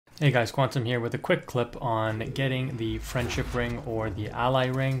Hey guys, Quantum here with a quick clip on getting the Friendship Ring or the Ally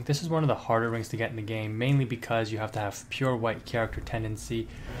Ring. This is one of the harder rings to get in the game, mainly because you have to have pure white character tendency.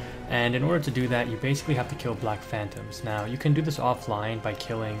 And in order to do that, you basically have to kill Black Phantoms. Now, you can do this offline by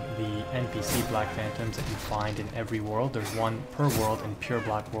killing the NPC Black Phantoms that you find in every world. There's one per world in pure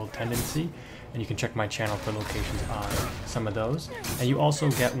Black World tendency. And you can check my channel for locations on some of those. And you also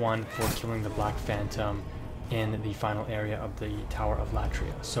get one for killing the Black Phantom in the final area of the Tower of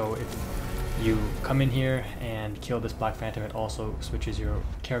Latria. So if you come in here and kill this Black Phantom, it also switches your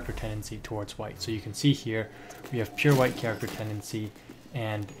character tendency towards white. So you can see here we have pure white character tendency,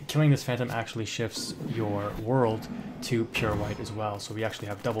 and killing this Phantom actually shifts your world to pure white as well. So we actually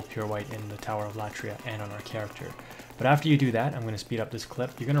have double pure white in the Tower of Latria and on our character. But after you do that, I'm going to speed up this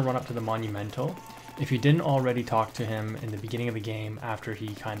clip. You're going to run up to the Monumental. If you didn't already talk to him in the beginning of the game after he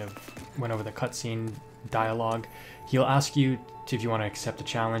kind of went over the cutscene dialogue, he'll ask you if you want to accept a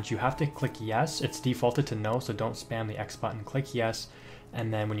challenge. You have to click yes. It's defaulted to no, so don't spam the X button. Click yes,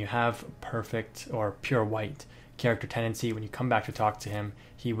 and then when you have perfect or pure white character tendency, when you come back to talk to him,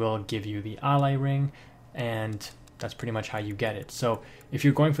 he will give you the ally ring, and that's pretty much how you get it. So if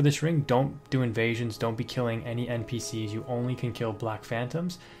you're going for this ring, don't do invasions, don't be killing any NPCs. You only can kill Black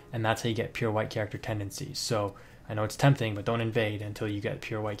Phantoms, and that's how you get pure white character tendencies. So I know it's tempting, but don't invade until you get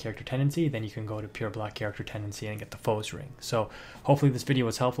pure white character tendency. Then you can go to pure black character tendency and get the foes ring. So hopefully this video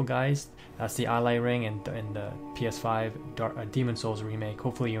was helpful, guys. That's the ally ring and the PS5 Demon Souls remake.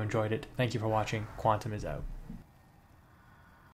 Hopefully you enjoyed it. Thank you for watching. Quantum is out.